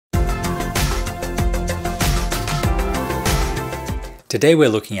Today we're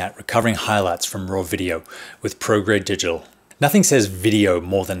looking at recovering highlights from raw video with ProGrade Digital. Nothing says video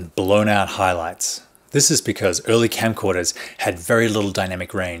more than blown out highlights. This is because early camcorders had very little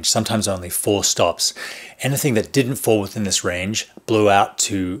dynamic range, sometimes only 4 stops. Anything that didn't fall within this range blew out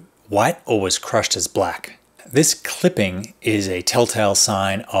to white or was crushed as black. This clipping is a telltale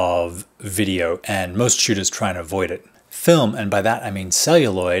sign of video, and most shooters try and avoid it. Film, and by that I mean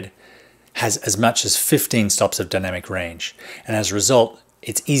celluloid, has as much as 15 stops of dynamic range, and as a result,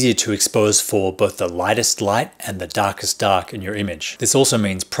 it's easier to expose for both the lightest light and the darkest dark in your image. This also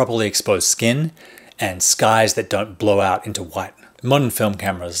means properly exposed skin and skies that don't blow out into white. Modern film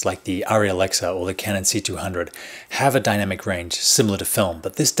cameras like the Arri Alexa or the Canon C200 have a dynamic range similar to film,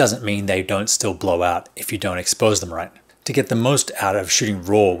 but this doesn't mean they don't still blow out if you don't expose them right. To get the most out of shooting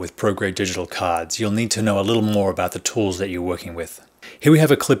RAW with ProGrade Digital cards, you'll need to know a little more about the tools that you're working with. Here we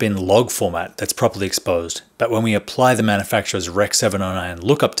have a clip in log format that's properly exposed, but when we apply the manufacturer's Rec. 709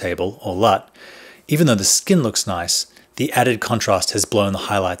 lookup table, or LUT, even though the skin looks nice, the added contrast has blown the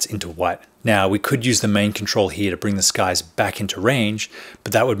highlights into white. Now, we could use the main control here to bring the skies back into range,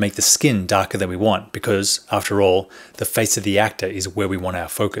 but that would make the skin darker than we want because, after all, the face of the actor is where we want our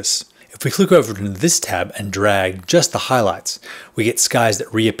focus. If we click over into this tab and drag just the highlights, we get skies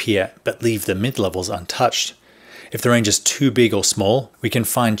that reappear but leave the mid-levels untouched. If the range is too big or small, we can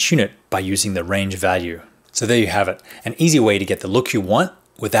fine-tune it by using the range value. So there you have it, an easy way to get the look you want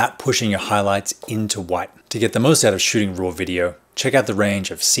without pushing your highlights into white. To get the most out of shooting raw video, check out the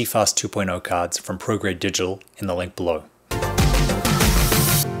range of Cfast 2.0 cards from ProGrade Digital in the link below.